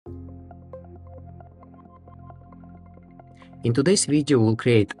In today's video, we'll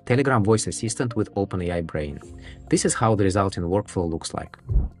create Telegram voice assistant with OpenAI Brain. This is how the resulting workflow looks like.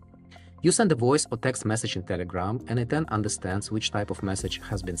 You send a voice or text message in Telegram, and it then understands which type of message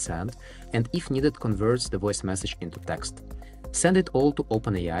has been sent, and if needed, converts the voice message into text. Send it all to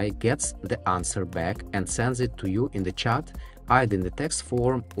OpenAI, gets the answer back, and sends it to you in the chat, either in the text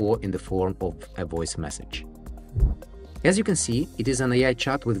form or in the form of a voice message. As you can see, it is an AI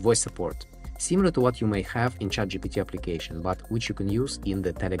chat with voice support, similar to what you may have in ChatGPT application, but which you can use in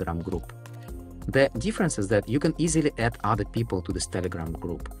the Telegram group. The difference is that you can easily add other people to this Telegram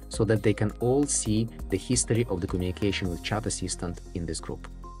group so that they can all see the history of the communication with Chat Assistant in this group.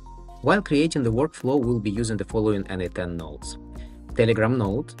 While creating the workflow, we'll be using the following n8n nodes: Telegram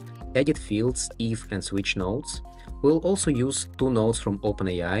node, edit fields, if and switch nodes. We'll also use two nodes from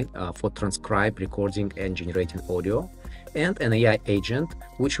OpenAI for transcribe, recording, and generating audio, and an AI agent,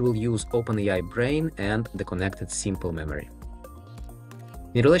 which will use OpenAI Brain and the connected simple memory.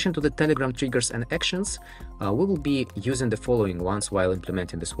 In relation to the Telegram triggers and actions, we will be using the following ones while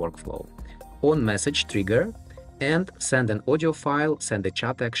implementing this workflow: on message trigger, and send an audio file, send a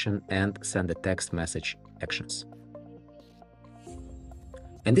chat action, and send a text message actions.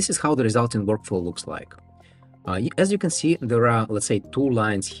 And this is how the resulting workflow looks like. As you can see, there are, let's say, two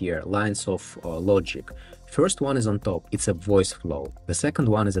lines here, lines of logic. First one is on top, it's a voice flow. The second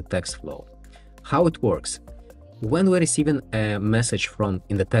one is a text flow. How it works: when we're receiving a message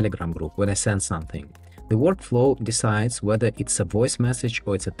in the Telegram group, when I send something, the workflow decides whether it's a voice message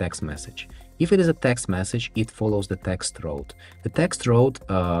or it's a text message. If it is a text message, it follows the text route. The text route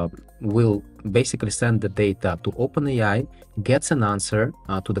will basically send the data to OpenAI, gets an answer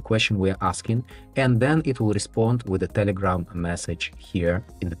to the question we are asking, and then it will respond with a Telegram message here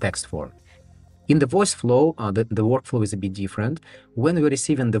in the text form. In the voice flow, the workflow is a bit different. When we're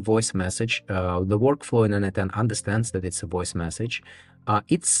receiving the voice message, the workflow in n8n understands that it's a voice message.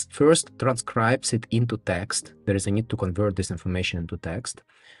 It first transcribes it into text. There is a need to convert this information into text.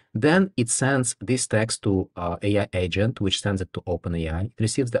 Then it sends this text to AI agent, which sends it to OpenAI. It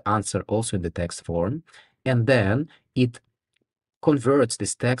receives the answer also in the text form, and then it converts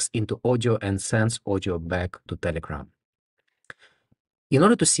this text into audio and sends audio back to Telegram. In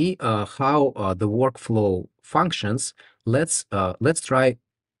order to see how the workflow functions, let's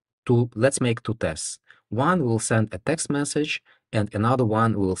make two tests. One will send a text message, and another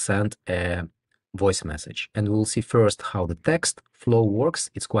one will send a voice message. And we'll see first how the text flow works.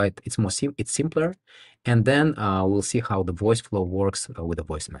 It's simpler, and then we'll see how the voice flow works with a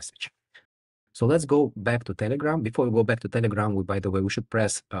voice message. So let's go back to Telegram. Before we go back to Telegram, by the way, we should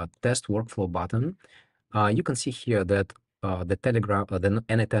press test workflow button. You can see here that the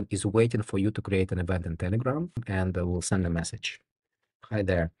n8n is waiting for you to create an event in Telegram, and we'll send a message. Hi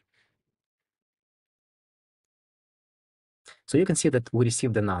there. So you can see that we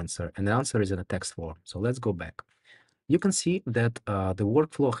received an answer, and the answer is in a text form. So let's go back. You can see that the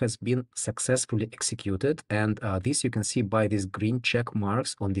workflow has been successfully executed, and this you can see by these green check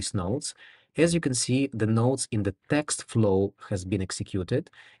marks on these nodes. As you can see, the nodes in the text flow has been executed,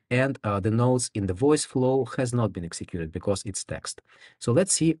 and the nodes in the voice flow has not been executed because it's text. So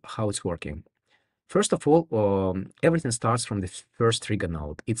let's see how it's working. First of all, everything starts from the first trigger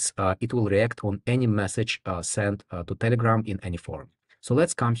node. It will react on any message sent to Telegram in any form. So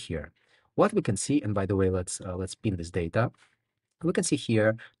let's come here. What we can see, and by the way, let's pin this data. We can see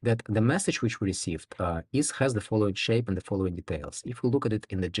here that the message which we received has the following shape and the following details. If we look at it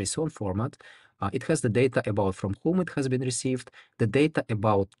in the JSON format, it has the data about from whom it has been received, the data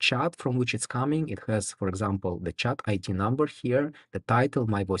about chat from which it's coming. It has, for example, the chat ID number here, the title,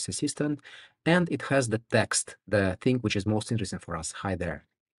 my voice assistant, and it has the text, the thing which is most interesting for us. Hi there.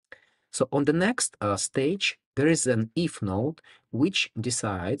 So on the next stage, there is an if node which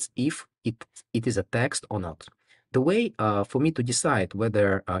decides if it is a text or not. The way for me to decide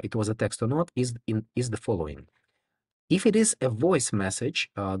whether it was a text or not is the following. If it is a voice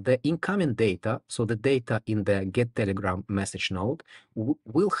message, the incoming data, so the data in the get Telegram message node,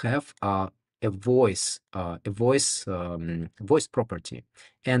 will have a voice property.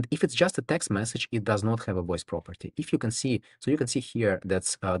 And if it's just a text message, it does not have a voice property. If you can see, so you can see here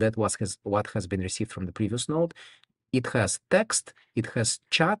that what has been received from the previous node. It has text, it has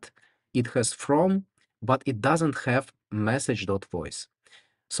chat, it has from, but it doesn't have message.voice.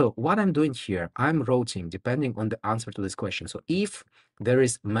 So what I'm doing here, I'm routing depending on the answer to this question. So if there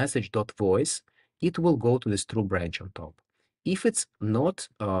is message.voice, it will go to this true branch on top. If it's not,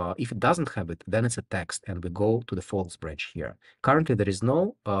 if it doesn't have it, then it's a text, and we go to the false branch here. Currently, there is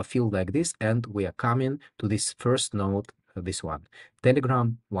no field like this, and we are coming to this first node, this one,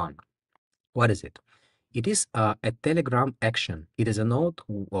 Telegram 1. What is it? It is a Telegram action. It is a node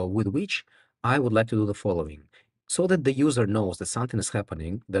with which I would like to do the following, so that the user knows that something is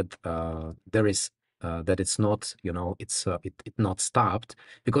happening, that there is that it's not, it not stopped,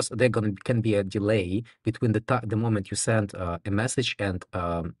 because can be a delay between the moment you send a message and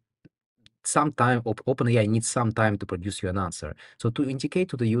OpenAI needs some time to produce you an answer. So to indicate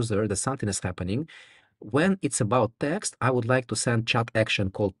to the user that something is happening, when it's about text, I would like to send chat action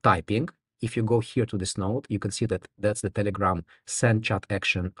called typing. If you go here to this node, you can see that that's the Telegram send chat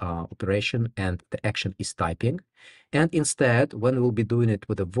action operation, and the action is typing. And instead, when we'll be doing it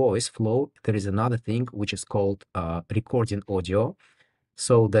with a voice flow, there is another thing which is called recording audio,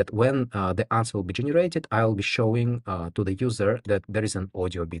 so that when the answer will be generated, I'll be showing to the user that there is an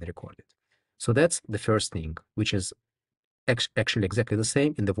audio being recorded. So that's the first thing, which is actually exactly the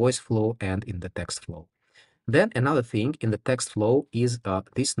same in the voice flow and in the text flow. Then another thing in the text flow is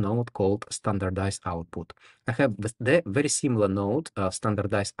this node called standardized output. I have the very similar node,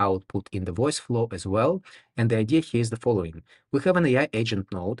 standardized output, in the voice flow as well. And the idea here is the following. We have an AI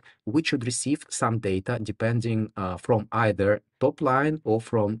agent node which should receive some data depending from either top line or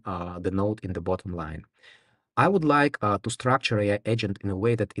from the node in the bottom line. I would like to structure AI agent in a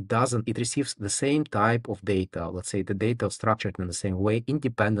way that it receives the same type of data. Let's say the data is structured in the same way,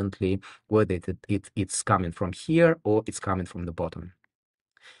 independently whether it's coming from here or it's coming from the bottom.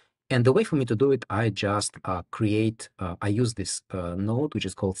 And the way for me to do it, I just I use this node, which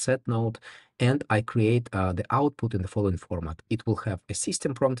is called set node, and I create the output in the following format. It will have a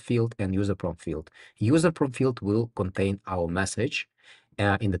system prompt field and user prompt field. User prompt field will contain our message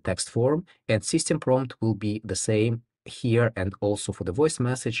in the text form, and system prompt will be the same here and also for the voice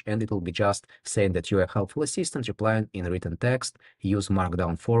message, and it will be just saying that you're a helpful assistant replying in written text, use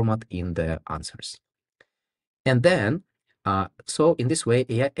markdown format in the answers. And then, so in this way,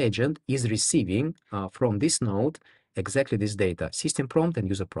 AI agent is receiving from this node exactly this data, system prompt and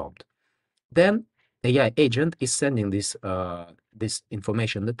user prompt. Then AI agent is sending this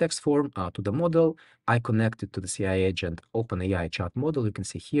information in the text form to the model. I connect it to the CI agent OpenAI chat model. You can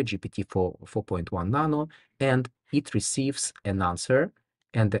see here GPT-4 4.1 Nano, and it receives an answer.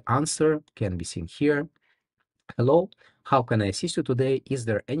 And the answer can be seen here. Hello, how can I assist you today? Is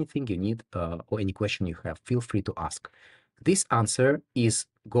there anything you need or any question you have? Feel free to ask. This answer is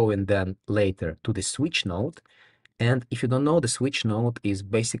going then later to the switch node. And if you don't know, the switch node is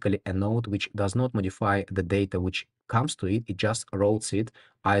basically a node which does not modify the data which comes to it. It just routes it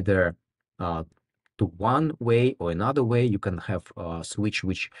either to one way or another way. You can have a switch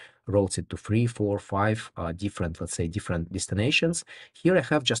which routes it to 3, 4, 5 different, let's say, different destinations. Here I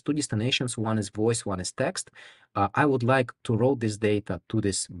have just two destinations. One is voice, one is text. I would like to route this data to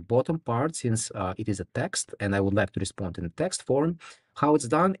this bottom part since it is a text, and I would like to respond in text form. How it's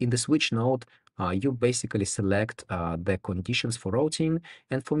done in the switch node, you basically select the conditions for routing.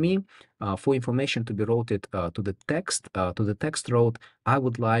 And for me, for information to be routed to the text route, I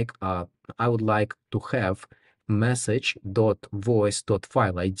would like to have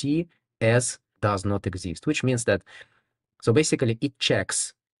message.voice.file ID as does not exist, which means that, so basically it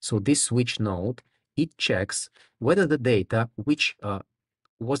checks, so this switch node, it checks whether the data which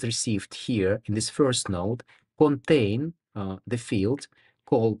was received here in this first node contain the field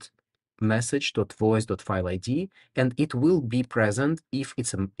called message.voice.file ID, and it will be present if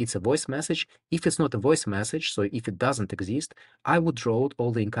it's a voice message. If it's not a voice message, so if it doesn't exist, I would route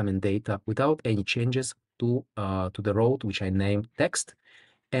all the incoming data without any changes to the route which I named text,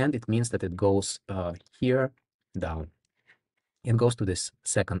 and it means that it goes here down. It goes to this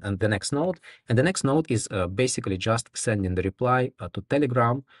second and the next node, and the next node is basically just sending the reply to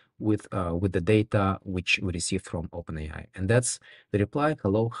Telegram with the data which we received from OpenAI, and that's the reply.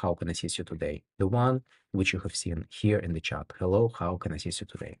 Hello, how can I assist you today? The one which you have seen here in the chat. Hello, how can I assist you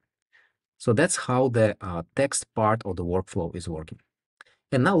today? So that's how the text part of the workflow is working.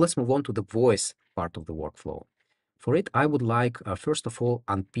 And now let's move on to the voice part of the workflow. For it, I would like first of all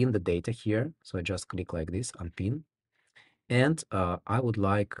unpin the data here. So I just click like this, unpin. And I would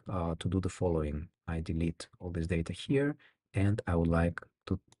like to do the following. I delete all this data here, and I would like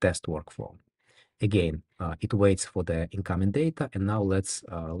to test workflow. Again, it waits for the incoming data, and now let's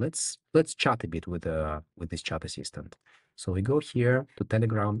chat a bit with this chat assistant. So we go here to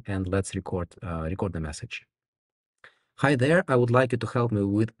Telegram, and let's record the message. Hi there, I would like you to help me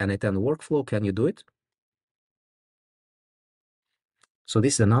with an n8n workflow. Can you do it? So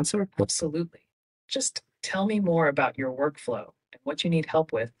this is an answer. Absolutely. Just tell me more about your workflow and what you need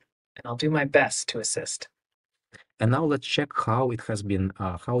help with, and I'll do my best to assist. And now let's check how it has been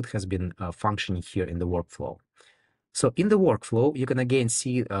functioning here in the workflow. So in the workflow, you can again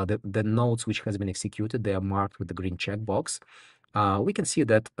see the nodes which has been executed. They are marked with the green checkbox. We can see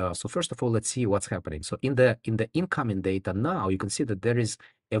that. So first of all, let's see what's happening. So in the incoming data now, you can see that there is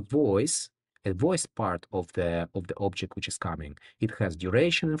a voice part of the object which is coming. It has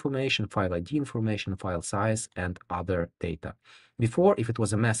duration information, file ID information, file size, and other data. Before, if it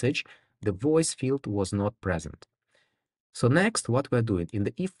was a message, the voice field was not present. So next, what we're doing in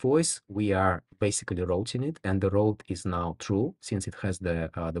the if voice, we are basically routing it, and the route is now true since it has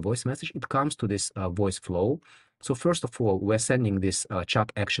the voice message. It comes to this voice flow. So first of all, we're sending this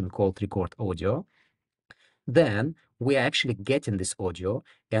chat action called record audio. Then we are actually getting this audio,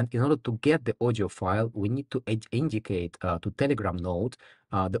 and in order to get the audio file, we need to indicate to Telegram node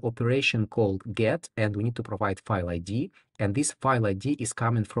the operation called get, and we need to provide file ID. And this file ID is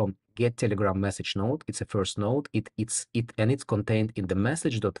coming from get Telegram message node. It's a first node. It's contained in the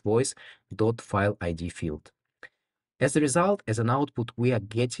message.voice.file ID field. As a result, as an output, we are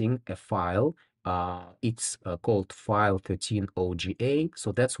getting a file. It's called file 13 OGA.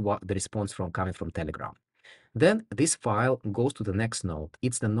 So that's what the response from coming from Telegram. Then this file goes to the next node.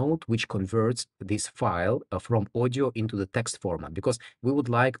 It's the node which converts this file from audio into the text format, because we would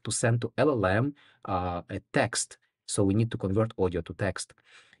like to send to LLM a text. So we need to convert audio to text.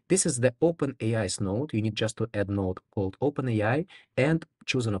 This is the OpenAI's node. You need just to add node called OpenAI and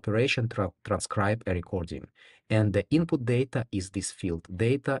choose an operation to transcribe a recording. And the input data is this field.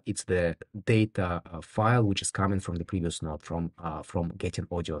 Data, it's the data file which is coming from the previous node, from getting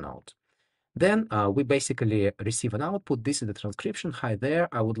audio node. Then we basically receive an output. This is the transcription. Hi there.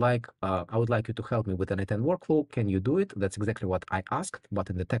 I would like you to help me with an n8n workflow. Can you do it? That's exactly what I asked, but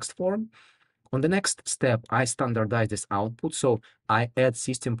in the text form. On the next step, I standardize this output. So I add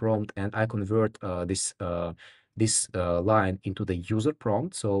system prompt and I convert this line into the user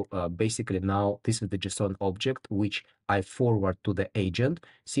prompt. So basically now this is the JSON object which I forward to the agent,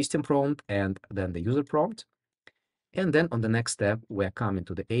 system prompt, and then the user prompt. And then on the next step, we're coming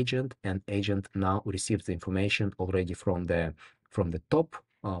to the agent, and agent now receives the information already from the top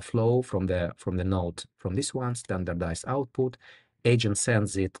flow, from the node, from this one, standardized output. Agent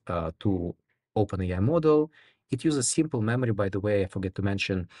sends it to OpenAI model. It uses simple memory, by the way, I forget to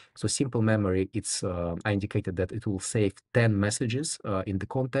mention. So simple memory, it's I indicated that it will save 10 messages in the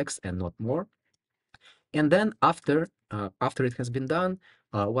context and not more. And then after it has been done,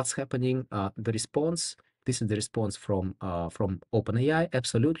 what's happening? The response. This is the response from OpenAI.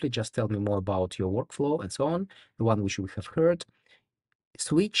 Absolutely, just tell me more about your workflow and so on. The one which we have heard.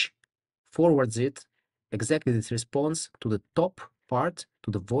 Switch forwards it, exactly this response, to the top part,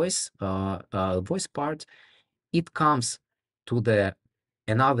 to the voice voice part. It comes to the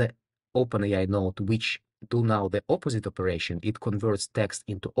another OpenAI node which do now the opposite operation. It converts text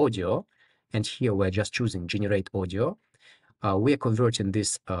into audio, and here we're just choosing generate audio. We are converting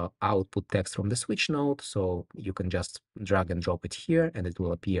this output text from the switch node, so you can just drag and drop it here, and it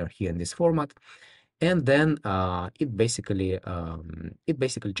will appear here in this format. And then it basically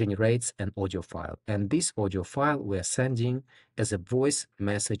generates an audio file, and this audio file we are sending as a voice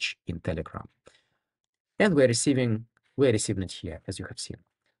message in Telegram, and we're receiving it here, as you have seen.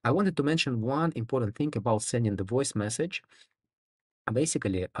 I wanted to mention one important thing about sending the voice message.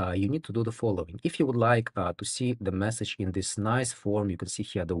 Basically, you need to do the following. If you would like to see the message in this nice form, you can see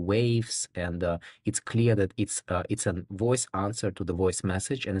here the waves, and it's clear that it's a voice answer to the voice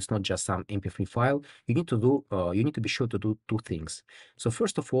message, and it's not just some MP3 file. You need to be sure to do two things. So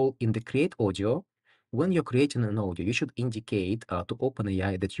first of all, in the create audio, when you're creating an audio, you should indicate to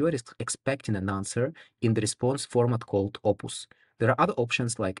OpenAI that you are expecting an answer in the response format called Opus. There are other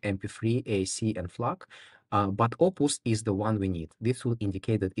options like MP3, AAC, and FLAC. But Opus is the one we need. This will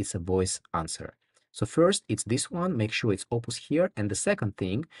indicate that it's a voice answer. So first, it's this one. Make sure it's Opus here. And the second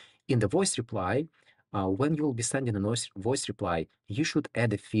thing, in the voice reply, when you will be sending a voice reply, you should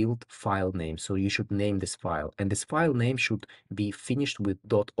add a field file name. So you should name this file. And this file name should be finished with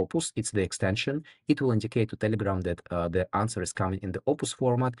 .opus. It's the extension. It will indicate to Telegram that the answer is coming in the Opus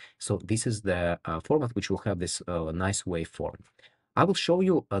format. So this is the format which will have this nice waveform. I will show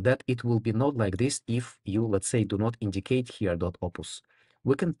you that it will be not like this if you, let's say, do not indicate here .opus.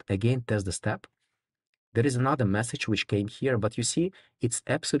 We can again test the step. There is another message which came here, but you see, it's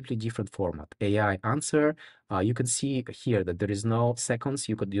absolutely different format. AI answer, you can see here that there is no seconds.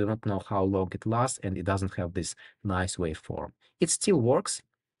 You do not know how long it lasts, and it doesn't have this nice waveform. It still works.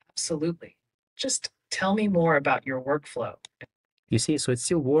 Absolutely. Just tell me more about your workflow. You see, so it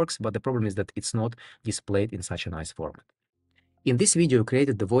still works, but the problem is that it's not displayed in such a nice format. In this video, I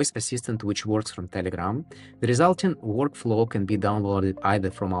created the voice assistant which works from Telegram. The resulting workflow can be downloaded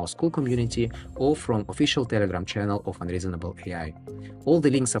either from our school community or from official Telegram channel of Unreasonable AI. All the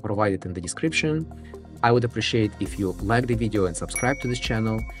links are provided in the description. I would appreciate if you like the video and subscribe to this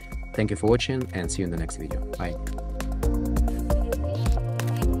channel. Thank you for watching and see you in the next video. Bye.